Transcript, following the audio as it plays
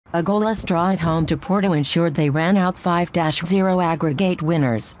A goalless draw at home to Porto ensured they ran out 5-0 aggregate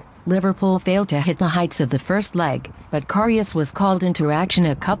winners. Liverpool failed to hit the heights of the first leg, but Karius was called into action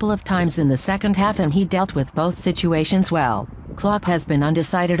a couple of times in the second half and he dealt with both situations well. Klopp has been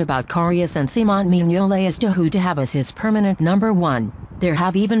undecided about Karius and Simon Mignolet as to who to have as his permanent number one. There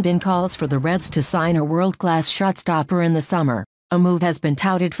have even been calls for the Reds to sign a world-class shot-stopper in the summer. A move has been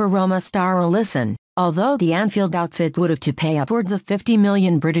touted for Roma star Alisson, although the Anfield outfit would have to pay upwards of £50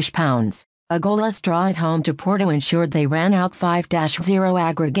 million British pounds. A goalless draw at home to Porto ensured they ran out 5-0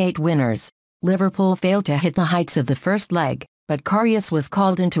 aggregate winners. Liverpool failed to hit the heights of the first leg, but Karius was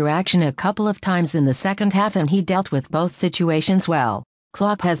called into action a couple of times in the second half and he dealt with both situations well.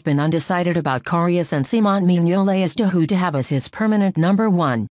 Klopp has been undecided about Karius and Simon Mignolet as to who to have as his permanent number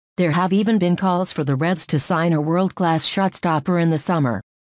one. There have even been calls for the Reds to sign a world-class shot-stopper in the summer.